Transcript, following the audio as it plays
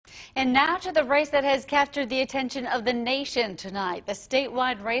And now to the race that has captured the attention of the nation tonight, the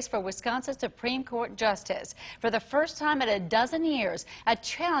statewide race for Wisconsin Supreme Court Justice. For the first time in a dozen years, a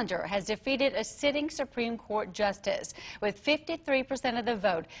challenger has defeated a sitting Supreme Court Justice. With 53% of the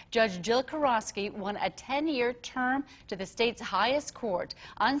vote, Judge Jill Karofsky won a 10-year term to the state's highest court,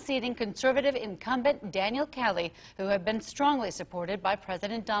 unseating conservative incumbent Daniel Kelly, who had been strongly supported by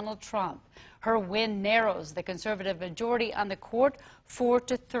President Donald Trump. Her win narrows the conservative majority on the court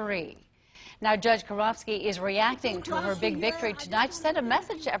 4-3. Now, Judge Karofsky is reacting to her big victory tonight. She sent a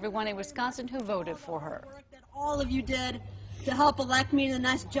message to everyone in Wisconsin who voted for her. That all of you did to help elect me the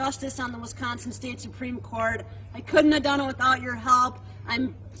next justice on the Wisconsin State Supreme Court. I couldn't have done it without your help.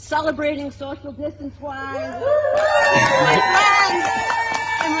 I'm celebrating social distance-wise. My friends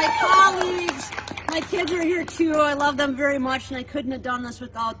and my colleagues. My kids are here too. I love them very much, and I couldn't have done this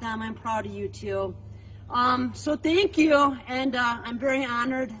without them. I'm proud of you too. So thank you, and I'm very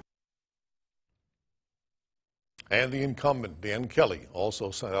honored. And the incumbent, Dan Kelly,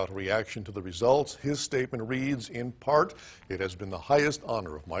 also sent out a reaction to the results. His statement reads, in part, "It has been the highest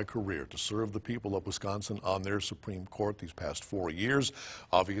honor of my career to serve the people of Wisconsin on their Supreme Court these past 4 years.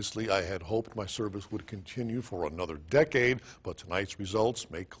 Obviously, I had hoped my service would continue for another decade, but tonight's results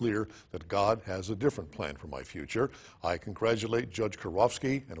make clear that God has a different plan for my future. I congratulate Judge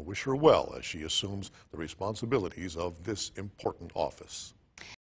Karofsky and wish her well as she assumes the responsibilities of this important office."